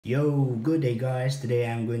Yo, good day guys. Today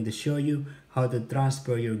I'm going to show you how to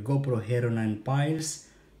transfer your GoPro Hero 9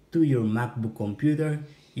 files to your MacBook computer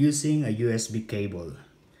using a USB cable.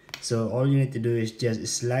 So all you need to do is just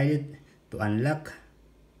slide it to unlock,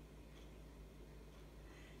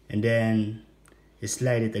 and then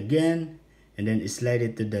slide it again, and then slide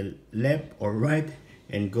it to the left or right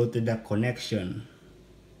and go to the connection.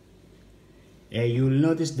 You will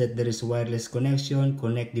notice that there is wireless connection,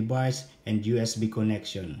 connect device, and USB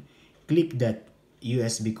connection. Click that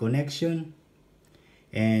USB connection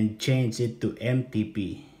and change it to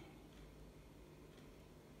MTP.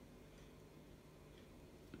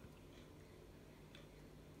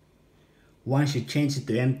 Once you change it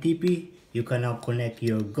to MTP, you can now connect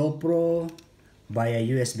your GoPro via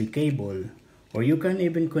USB cable, or you can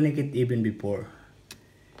even connect it even before.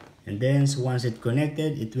 And then once it's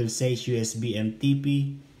connected, it will say USB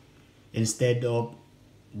MTP instead of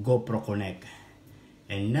GoPro Connect.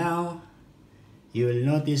 And now you will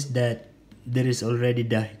notice that there is already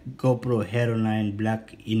the GoPro Hero 9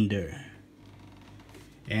 black in there.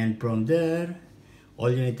 And from there,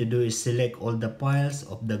 all you need to do is select all the files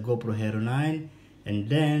of the GoPro Hero 9 and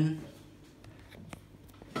then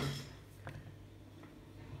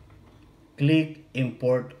click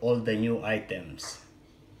import all the new items.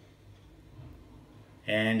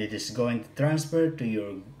 And it is going to transfer to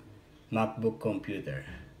your MacBook computer.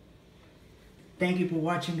 Thank you for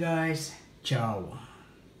watching guys. Ciao.